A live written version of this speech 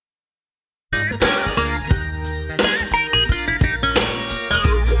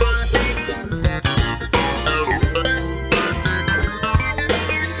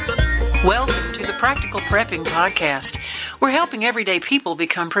Practical Prepping Podcast. We're helping everyday people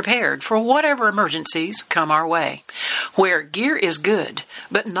become prepared for whatever emergencies come our way. Where gear is good,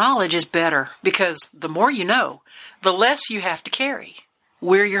 but knowledge is better, because the more you know, the less you have to carry.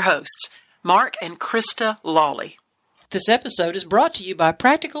 We're your hosts, Mark and Krista Lawley. This episode is brought to you by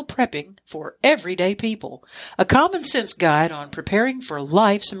Practical Prepping for Everyday People, a common sense guide on preparing for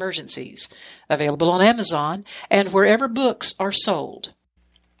life's emergencies. Available on Amazon and wherever books are sold.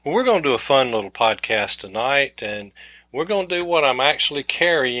 Well, we're going to do a fun little podcast tonight, and we're going to do what I'm actually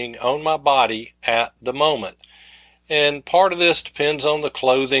carrying on my body at the moment. And part of this depends on the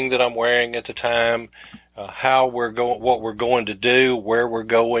clothing that I'm wearing at the time, how we're going, what we're going to do, where we're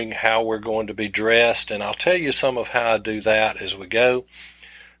going, how we're going to be dressed, and I'll tell you some of how I do that as we go.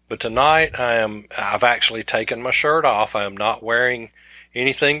 But tonight I've actually taken my shirt off. I am not wearing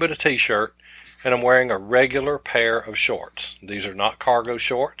anything but a t-shirt, and I'm wearing a regular pair of shorts. These are not cargo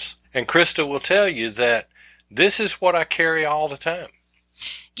shorts. And Krista will tell you that this is what I carry all the time.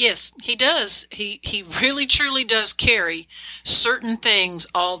 Yes, he does. He really truly does carry certain things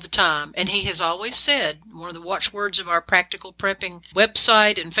all the time. And he has always said, one of the watchwords of our Practical Prepping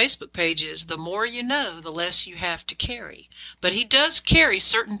website and Facebook page is, the more you know, the less you have to carry. But he does carry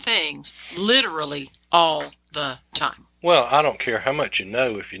certain things literally all the time. Well, I don't care how much you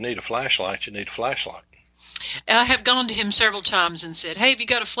know. If you need a flashlight, you need a flashlight. I have gone to him several times and said, hey, have you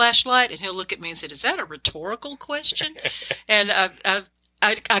got a flashlight? And he'll look at me and say, is that a rhetorical question? And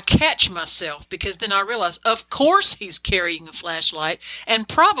I catch myself, because then I realize, of course he's carrying a flashlight and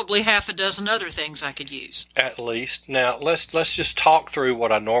probably half a dozen other things I could use. At least. Now, let's just talk through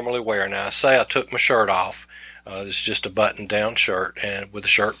what I normally wear. Now, I say I took my shirt off. It's just a button-down shirt and with a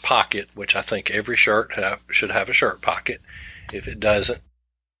shirt pocket, which I think every shirt should have a shirt pocket. If it doesn't,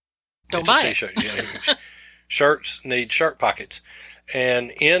 don't it's buy a t-shirt. Yeah, shirts need shirt pockets.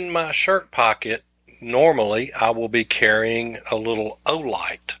 And in my shirt pocket, normally I will be carrying a little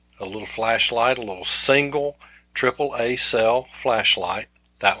Olight, a little flashlight, a little single AAA cell flashlight.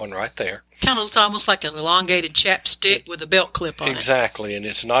 That one right there. Kind of looks almost like an elongated chapstick with a belt clip on it. Exactly, and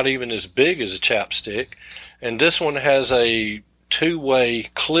it's not even as big as a chapstick. And this one has a two-way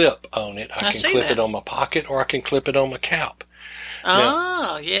clip on it. I can clip it on my pocket, or I can clip it on my cap.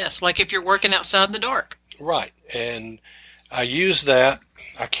 Oh, yes, like if you're working outside in the dark. Right, and I use that.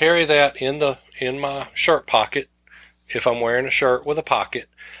 I carry that in my shirt pocket if I'm wearing a shirt with a pocket.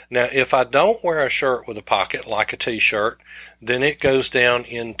 Now, if I don't wear a shirt with a pocket, like a t-shirt, then it goes down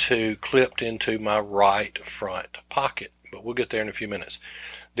clipped into my right front pocket. But we'll get there in a few minutes.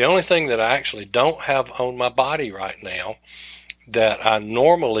 The only thing that I actually don't have on my body right now that I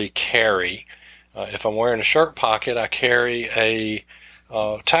normally carry, if I'm wearing a shirt pocket, I carry a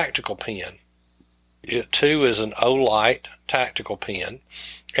tactical pen. It too is an Olight tactical pen,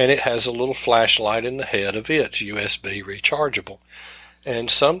 and it has a little flashlight in the head of it. It's USB rechargeable. And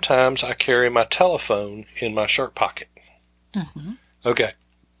sometimes I carry my telephone in my shirt pocket. Mm-hmm. Okay,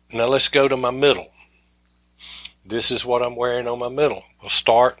 now let's go to my middle. This is what I'm wearing on my middle. We'll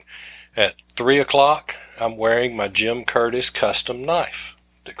start at 3 o'clock. I'm wearing my Jim Curtis custom knife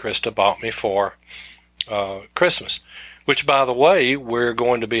that Krista bought me for Christmas. Which, by the way, we're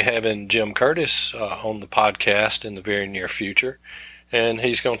going to be having Jim Curtis on the podcast in the very near future. And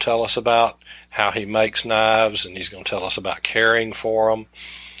he's going to tell us about how he makes knives, and he's going to tell us about caring for them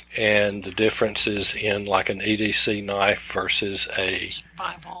and the differences in like an EDC knife versus a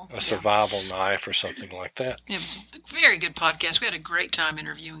survival knife or something like that. It was a very good podcast. We had a great time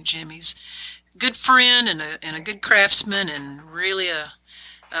interviewing Jim. He's a good friend and a good craftsman, and really a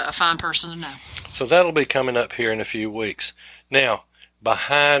fine person to know. So that'll be coming up here in a few weeks. Now,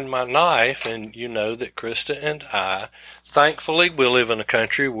 behind my knife, and you know that Krista and I, thankfully, we live in a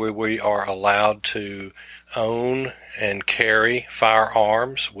country where we are allowed to own and carry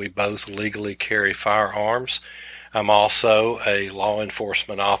firearms. We both legally carry firearms. I'm also a law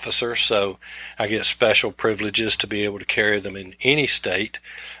enforcement officer, so I get special privileges to be able to carry them in any state.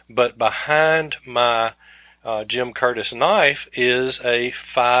 But behind my Jim Curtis knife is a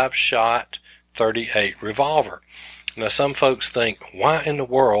 5-shot .38 revolver. Now, some folks think, why in the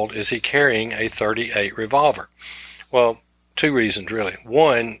world is he carrying a .38 revolver? Well, two reasons, really.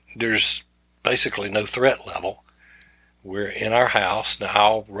 One, there's basically no threat level. We're in our house. Now,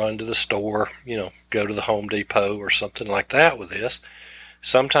 I'll run to the store, go to the Home Depot or something like that with this.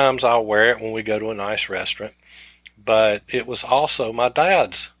 Sometimes I'll wear it when we go to a nice restaurant. But it was also my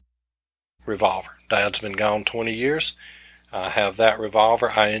dad's revolver. Dad's been gone 20 years. I have that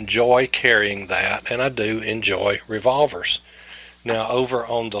revolver. I enjoy carrying that, and I do enjoy revolvers. Now, over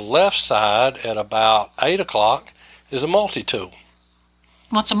on the left side at about 8 o'clock is a multi-tool.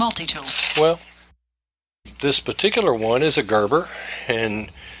 What's a multi-tool? Well, This particular one is a Gerber,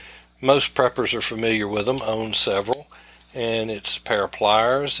 and most preppers are familiar with them, own several. And it's a pair of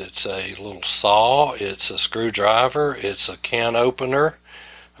pliers, it's a little saw, it's a screwdriver, it's a can opener,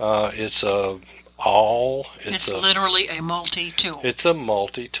 it's a awl. It's literally a multi-tool. It's a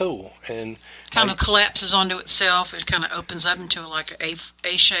multi-tool. And kind of collapses onto itself. It kind of opens up into like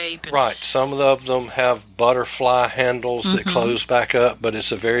a shape. Right. Some of them have butterfly handles that close back up, but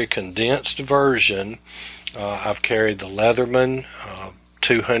it's a very condensed version. I've carried the Leatherman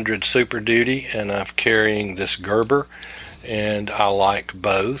 200 Super Duty, and I'm carrying this Gerber, and I like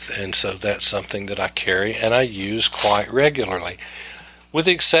both, and so that's something that I carry and I use quite regularly. With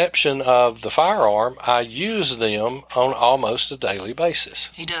the exception of the firearm, I use them on almost a daily basis.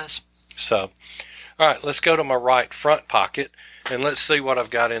 He does. So, all right, let's go to my right front pocket, and let's see what I've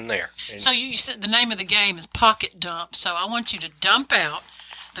got in there. So you said the name of the game is pocket dump, so I want you to dump out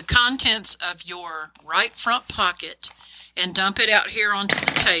the contents of your right front pocket and dump it out here onto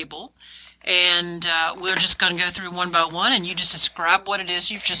the table. And we're just going to go through one by one, and you just describe what it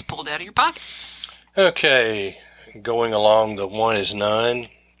is you've just pulled out of your pocket. Okay, going along, the 1 is none,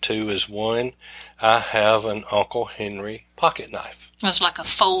 2 is 1. I have an Uncle Henry pocket knife. It's like a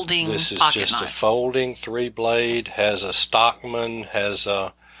folding pocket knife. This is just a folding 3-blade, has a Stockman, has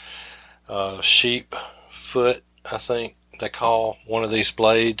a sheep foot, I think they call one of these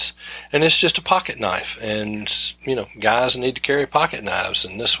blades, and it's just a pocket knife. And you know, guys need to carry pocket knives,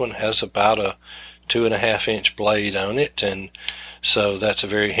 and this one has about a 2.5-inch blade on it, and so that's a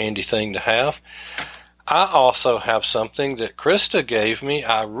very handy thing to have. I also have something that Krista gave me.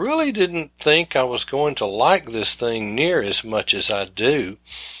 I really didn't think I was going to like this thing near as much as I do,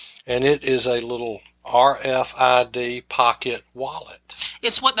 and it is a little RFID pocket wallet.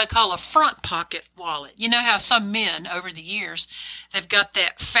 It's what they call a front pocket wallet. You know how some men over the years, they've got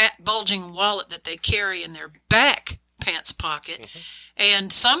that fat bulging wallet that they carry in their back pants pocket.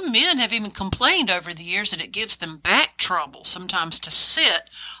 And some men have even complained over the years that it gives them back trouble sometimes to sit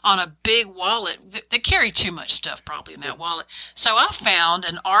on a big wallet. They carry too much stuff probably in that wallet. So I found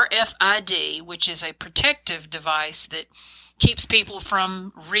an RFID, which is a protective device that keeps people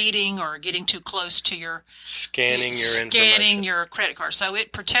from reading or getting too close to your scanning your credit card. So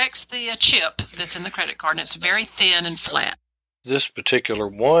it protects the chip that's in the credit card, and it's very thin and flat. This particular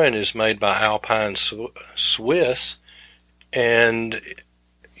one is made by Alpine Swiss, and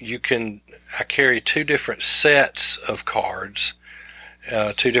I carry 2 different sets of cards,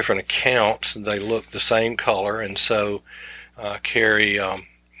 2 different accounts, and they look the same color, and so I carry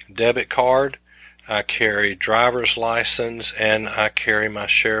debit card, I carry driver's license, and I carry my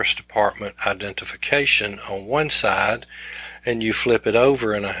Sheriff's Department identification on one side, and you flip it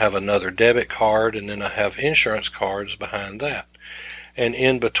over and I have another debit card, and then I have insurance cards behind that. And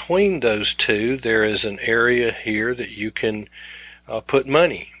in between those 2, there is an area here that you can put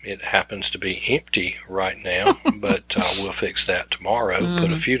money. It happens to be empty right now, but we'll fix that tomorrow,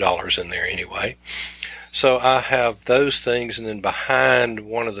 put a few dollars in there anyway. So I have those things, and then behind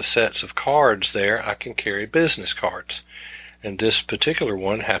one of the sets of cards there, I can carry business cards. And this particular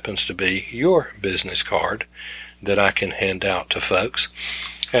one happens to be your business card that I can hand out to folks.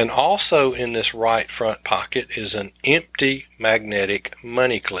 And also in this right front pocket is an empty magnetic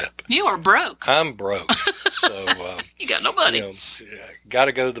money clip. You are broke. I'm broke. So you got no money. Got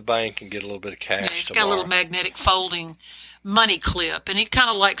to go to the bank and get a little bit of cash tomorrow. It's got a little magnetic folding money clip, and he kind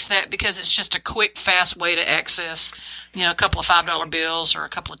of likes that because it's just a quick, fast way to access, a couple of $5 bills or a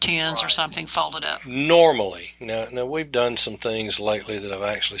couple of tens or something folded up. Normally. Now we've done some things lately that I've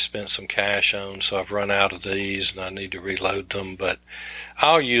actually spent some cash on, so I've run out of these and I need to reload them, but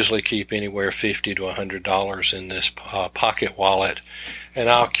I'll usually keep anywhere $50 to $100 in this pocket wallet, and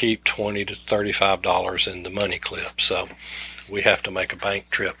I'll keep $20 to $35 in the money clip, so we have to make a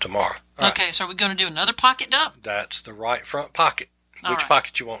bank trip tomorrow. Okay, so are we going to do another pocket dump? That's the right front pocket. Which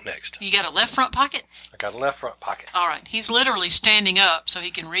pocket you want next? You got a left front pocket? I got a left front pocket. All right. He's literally standing up so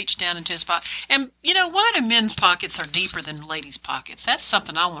he can reach down into his pocket. And, why do men's pockets are deeper than ladies' pockets? That's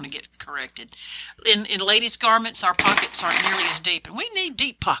something I want to get corrected. In ladies' garments, our pockets aren't nearly as deep, and we need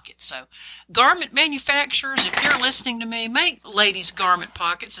deep pockets. So, garment manufacturers, if you're listening to me, make ladies' garment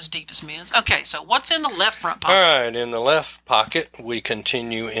pockets as deep as men's. Okay, so what's in the left front pocket? All right, in the left pocket, we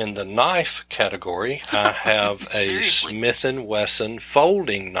continue in the knife category. I have a Smith & Wesson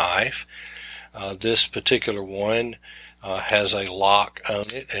folding knife. This particular one has a lock on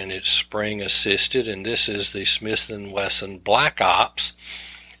it, and it's spring assisted, and this is the Smith & Wesson Black Ops,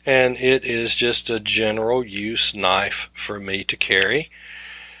 and it is just a general use knife for me to carry.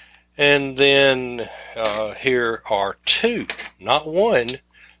 And then here are 2, not 1,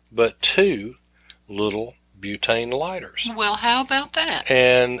 but 2 little butane lighters. Well, how about that?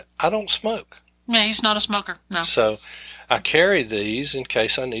 And I don't smoke. Yeah, he's not a smoker. No. So I carry these in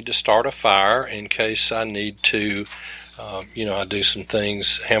case I need to start a fire, in case I need to, I do some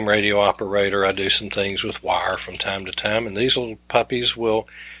things, ham radio operator, I do some things with wire from time to time, and these little puppies will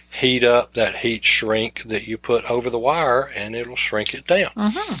heat up that heat shrink that you put over the wire, and it'll shrink it down.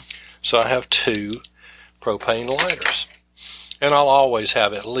 Mm-hmm. So I have 2 propane lighters, and I'll always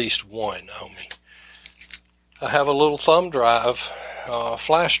have at least one on me. I have a little thumb drive,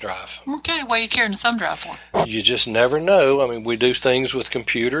 flash drive. Okay, what are you carrying the thumb drive for? You just never know. I mean, we do things with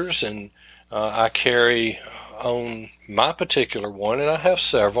computers, and I carry on my particular one, and I have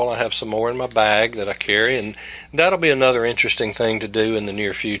several. I have some more in my bag that I carry, and that'll be another interesting thing to do in the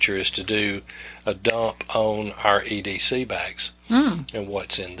near future, is to do a dump on our EDC bags and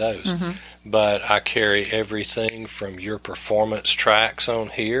what's in those. Mm-hmm. But I carry everything from your performance tracks on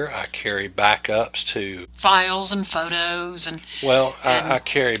here. I carry backups to files and photos and I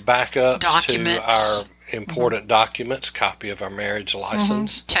carry backups documents. To our important documents, copy of our marriage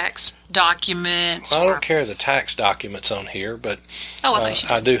license, tax documents. I don't carry the tax documents on here, but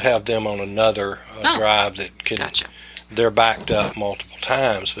I do have them on another drive that can. Gotcha. They're backed up multiple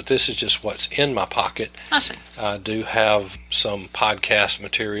times, but this is just what's in my pocket. I see. I do have some podcast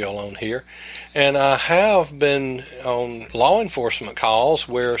material on here, and I have been on law enforcement calls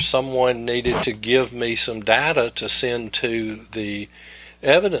where someone needed to give me some data to send to the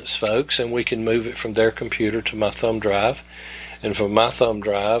evidence folks, and we can move it from their computer to my thumb drive, and from my thumb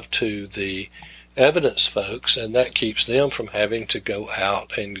drive to the evidence folks, and that keeps them from having to go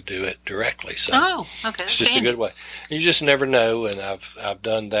out and do it directly. So okay. It's just a good way. You just never know, and I've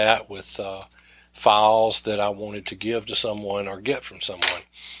done that with files that I wanted to give to someone or get from someone.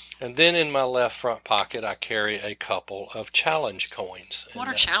 And then in my left front pocket, I carry a couple of challenge coins. What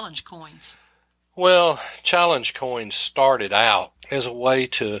are challenge coins? Well, challenge coins started out as a way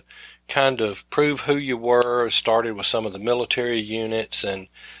to kind of prove who you were. It started with some of the military units, and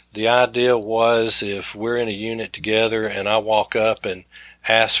the idea was, if we're in a unit together and I walk up and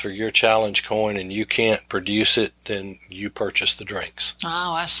ask for your challenge coin and you can't produce it, then you purchase the drinks.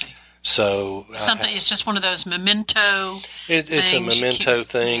 Oh, I see. So it's just one of those memento It's a memento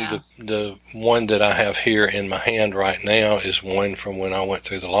thing. Yeah. The one that I have here in my hand right now is one from when I went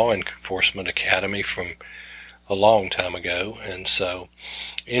through the Law Enforcement Academy from a long time ago. And so,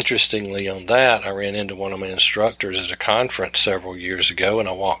 interestingly on that, I ran into one of my instructors at a conference several years ago, and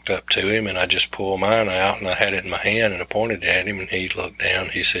I walked up to him and I just pulled mine out and I had it in my hand and I pointed at him, and he looked down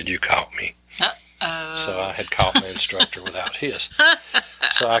and he said, "You caught me." So I had caught my instructor without his.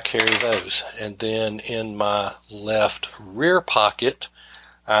 So I carry those. And then in my left rear pocket,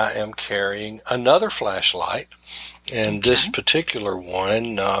 I am carrying another flashlight. And this particular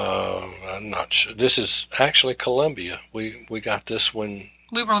one, I'm not sure. This is actually Columbia. We got this one.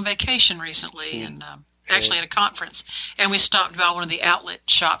 We were on vacation recently, and actually at a conference, and we stopped by one of the outlet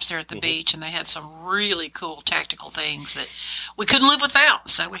shops there at the beach, and they had some really cool tactical things that we couldn't live without,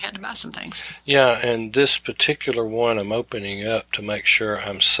 so we had to buy some things. Yeah, and this particular one I'm opening up to make sure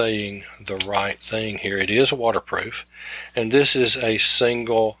I'm saying the right thing here. It is waterproof, and this is a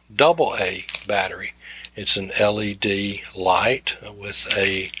single AA battery. It's an LED light with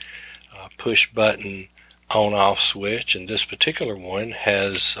a push-button on-off switch, and this particular one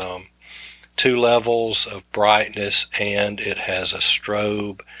has 2 levels of brightness, and it has a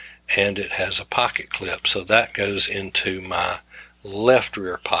strobe, and it has a pocket clip. So that goes into my left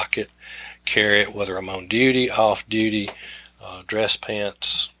rear pocket. Carry it whether I'm on duty, off duty, dress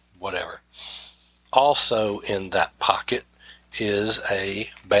pants, whatever. Also in that pocket is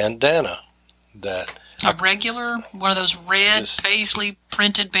a bandana that regular, one of those red paisley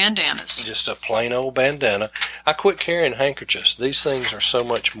printed bandanas. Just a plain old bandana. I quit carrying handkerchiefs. These things are so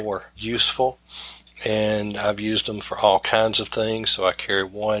much more useful, and I've used them for all kinds of things, so I carry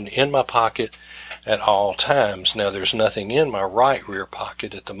one in my pocket at all times. Now, there's nothing in my right rear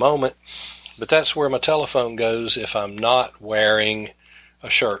pocket at the moment, but that's where my telephone goes if I'm not wearing a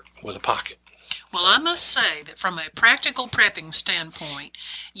shirt with a pocket. Well, I must say that from a practical prepping standpoint,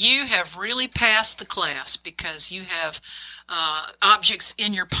 you have really passed the class, because you have objects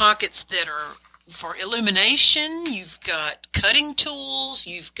in your pockets that are for illumination. You've got cutting tools,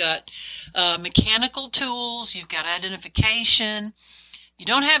 you've got mechanical tools, you've got identification. You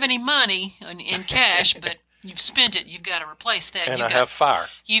don't have any money in cash, but you've spent it. You've got to replace that. And I have fire.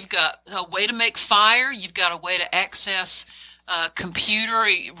 You've got a way to make fire. You've got a way to access computer,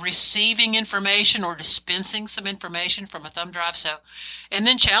 receiving information or dispensing some information from a thumb drive. So, and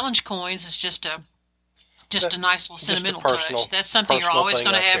then challenge coins is just a nice little sentimental touch. That's something you're always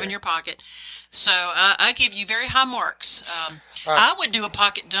going to have in your pocket. So I give you very high marks. Right. I would do a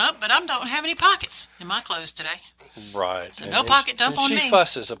pocket dump, but I don't have any pockets in my clothes today. Right. So no pocket dump on me. She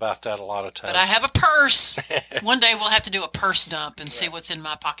fusses about that a lot of times. But I have a purse. One day we'll have to do a purse dump and see what's in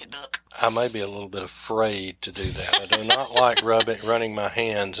my pocketbook. I may be a little bit afraid to do that. I do not like running my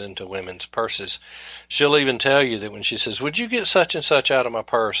hands into women's purses. She'll even tell you that when she says, "Would you get such and such out of my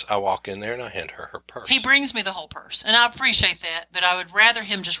purse?" I walk in there and I hand her purse. He brings me the whole purse, and I appreciate that, but I would rather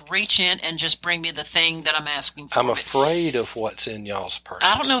him just reach in and just bring me the thing that I'm asking for. I'm afraid of what's in y'all's purses.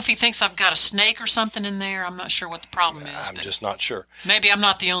 I don't know if he thinks I've got a snake or something in there. I'm not sure what the problem is. I'm just not sure. Maybe I'm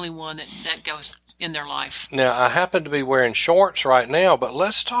not the only one that goes in their life. Now, I happen to be wearing shorts right now, but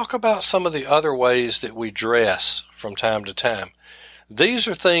let's talk about some of the other ways that we dress from time to time. These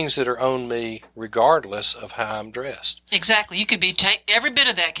are things that are on me regardless of how I'm dressed. Exactly. You could be every bit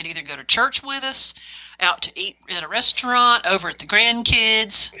of that could either go to church with us, out to eat at a restaurant, over at the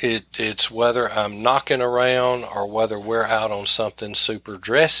grandkids. It's whether I'm knocking around or whether we're out on something super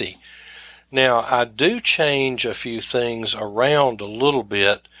dressy. Now, I do change a few things around a little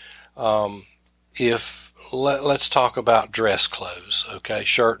bit. Let's talk about dress clothes, okay,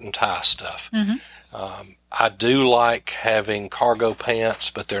 shirt and tie stuff. Mm-hmm. I do like having cargo pants,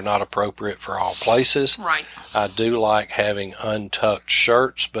 but they're not appropriate for all places. Right. I do like having untucked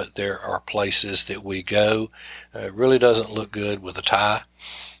shirts, but there are places that we go. It really doesn't look good with a tie.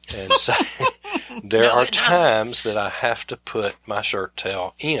 And so there are times that I have to put my shirt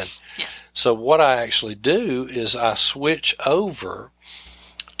tail in. Yes. So what I actually do is I switch over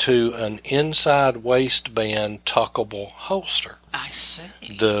to an inside waistband tuckable holster. I see.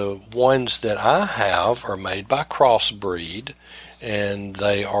 The ones that I have are made by Crossbreed, and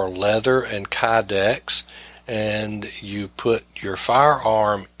they are leather and Kydex, and you put your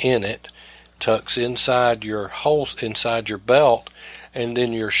firearm in it, tucks inside your inside your belt, and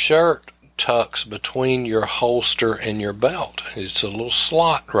then your shirt tucks between your holster and your belt. It's a little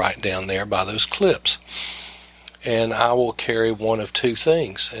slot right down there by those clips. And I will carry one of two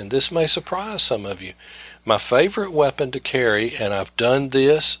things, and this may surprise some of you. My favorite weapon to carry, and I've done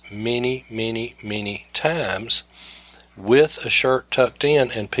this many, many, many times with a shirt tucked in,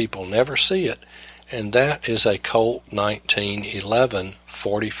 and people never see it, and that is a Colt 1911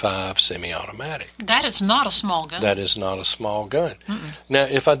 45 semi-automatic. That is not a small gun. That is not a small gun. Mm-mm. Now,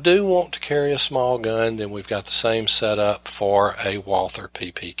 if I do want to carry a small gun, then we've got the same setup for a Walther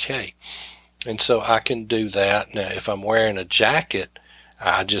PPK. And so I can do that. Now, if I'm wearing a jacket,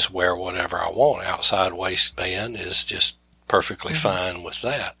 I just wear whatever I want. Outside waistband is just perfectly fine with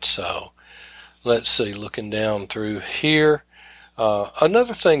that. So let's see, looking down through here.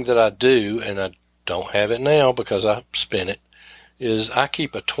 Another thing that I do, and I don't have it now because I spent it, is I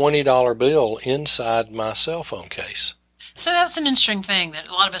keep a $20 bill inside my cell phone case. So that's an interesting thing, that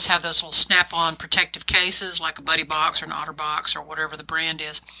a lot of us have those little snap-on protective cases, like a Buddy Box or an OtterBox or whatever the brand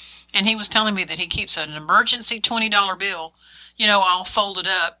is. And he was telling me that he keeps an emergency $20 bill, all folded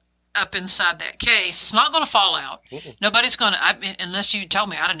up inside that case. It's not going to fall out. Mm-mm. Nobody's going to, unless you told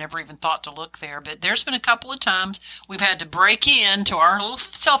me. I'd have never even thought to look there. But there's been a couple of times we've had to break into our little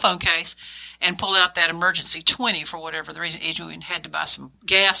cell phone case and pull out that emergency 20 for whatever the reason. Adrian had to buy some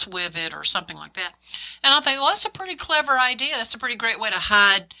gas with it or something like that. And I think, well, that's a pretty clever idea. That's a pretty great way to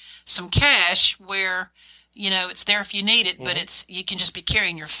hide some cash where, it's there if you need it, but you can just be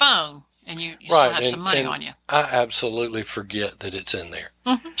carrying your phone and you still have some money on you. I absolutely forget that it's in there.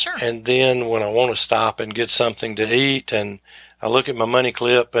 Mm-hmm, sure. And then when I want to stop and get something to eat and I look at my money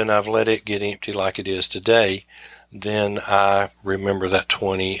clip and I've let it get empty like it is today, then I remember that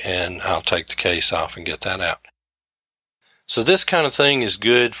 20 and I'll take the case off and get that out. So this kind of thing is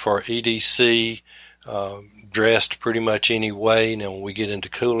good for EDC, dressed pretty much any way. Now when we get into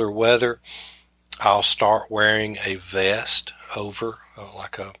cooler weather, I'll start wearing a vest over,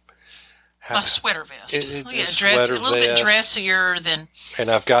 like a sweater vest. A sweater a little bit dressier than.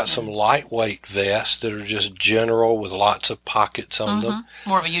 And I've got some lightweight vests that are just general with lots of pockets on them.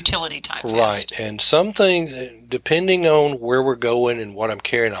 More of a utility type vest. Right. And something, depending on where we're going and what I'm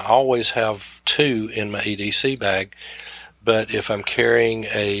carrying, I always have two in my EDC bag. But if I'm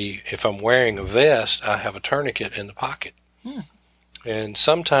wearing a vest, I have a tourniquet in the pocket. And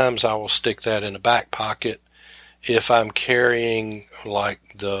sometimes I will stick that in the back pocket. If I'm carrying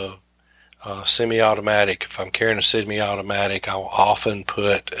like the semi-automatic, if I'm carrying a semi-automatic, I'll often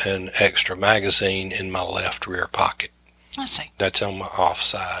put an extra magazine in my left rear pocket. I see. That's on my off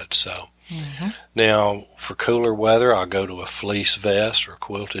side. So now for cooler weather, I'll go to a fleece vest or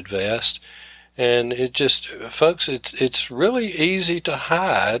quilted vest. And it just, folks, it's really easy to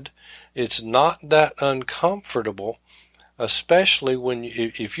hide. It's not that uncomfortable. especially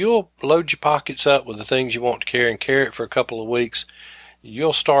if you'll load your pockets up with the things you want to carry and carry it for a couple of weeks,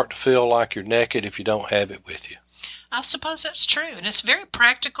 you'll start to feel like you're naked if you don't have it with you. I suppose that's true. And it's very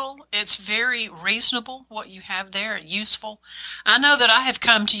practical. It's very reasonable what you have there, useful. I know that I have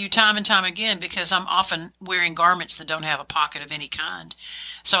come to you time and time again because I'm often wearing garments that don't have a pocket of any kind.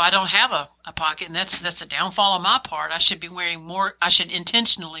 So I don't have a pocket, and that's a downfall on my part. I should be wearing more. I should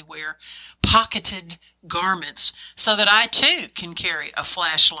intentionally wear pocketed garments so that I too can carry a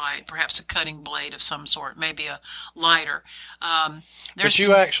flashlight, perhaps a cutting blade of some sort, maybe a lighter. But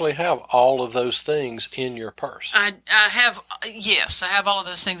you actually have all of those things in your purse. I have all of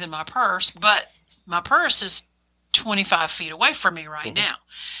those things in my purse, but my purse is 25 feet away from me right now.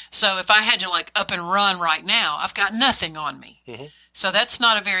 So if I had to up and run right now, I've got nothing on me. So that's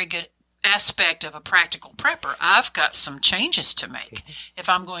not a very good aspect of a practical prepper. I've got some changes to make if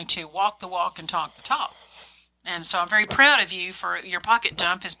I'm going to walk the walk and talk the talk. And so I'm very proud of you for your pocket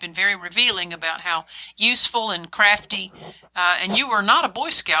dump has been very revealing about how useful and crafty. And you were not a Boy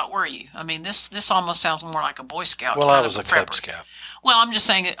Scout, were you? I mean, this almost sounds more like a Boy Scout. Well, I was a Cub Scout. Well, I'm just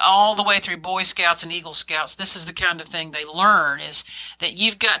saying that all the way through Boy Scouts and Eagle Scouts, this is the kind of thing they learn is that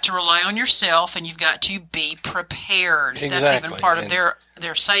you've got to rely on yourself and you've got to be prepared. Exactly. That's even part of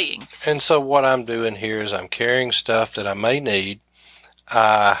their saying. And so what I'm doing here is I'm carrying stuff that I may need.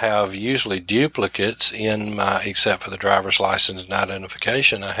 I have usually duplicates in my, except for the driver's license and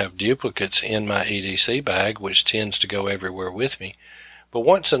identification, I have duplicates in my EDC bag, which tends to go everywhere with me. But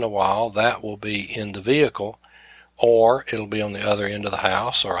once in a while, that will be in the vehicle, or it'll be on the other end of the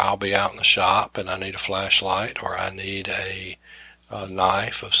house, or I'll be out in the shop and I need a flashlight, or I need a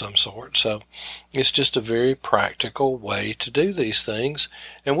knife of some sort. So it's just a very practical way to do these things.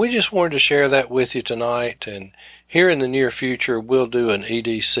 And we just wanted to share that with you tonight. And here in the near future, we'll do an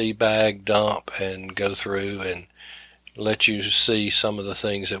EDC bag dump and go through and let you see some of the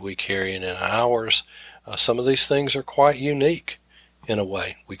things that we carry in ours. Some of these things are quite unique in a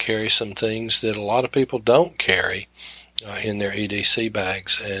way. We carry some things that a lot of people don't carry in their EDC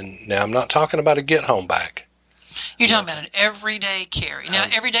bags. And now I'm not talking about a get-home bag. You're talking about an everyday carry. Now,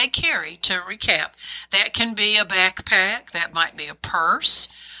 everyday carry, to recap, that can be a backpack, that might be a purse,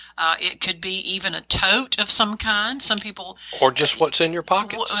 it could be even a tote of some kind. Some people... Or just what's in your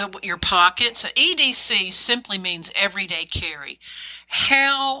pockets. Your pockets. EDC simply means everyday carry.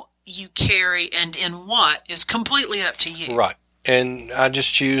 How you carry and in what is completely up to you. Right. And I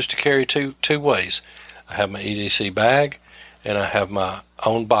just choose to carry two ways. I have my EDC bag, and I have my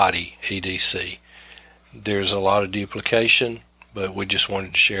own body EDC. There's a lot of duplication, but we just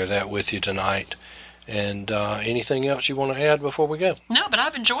wanted to share that with you tonight. And anything else you want to add before we go? No, but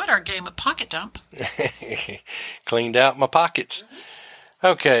I've enjoyed our game of pocket dump. Cleaned out my pockets.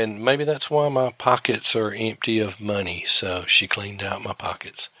 Okay, and maybe that's why my pockets are empty of money. So she cleaned out my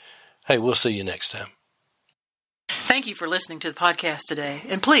pockets. Hey, we'll see you next time. Thank you for listening to the podcast today.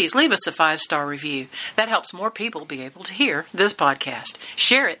 And please leave us a 5-star review. That helps more people be able to hear this podcast.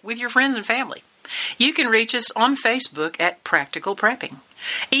 Share it with your friends and family. You can reach us on Facebook at Practical Prepping.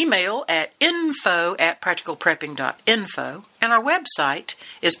 Email at info@practicalprepping.info. And our website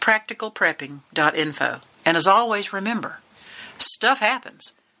is practicalprepping.info. And as always, remember, stuff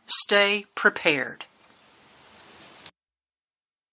happens. Stay prepared.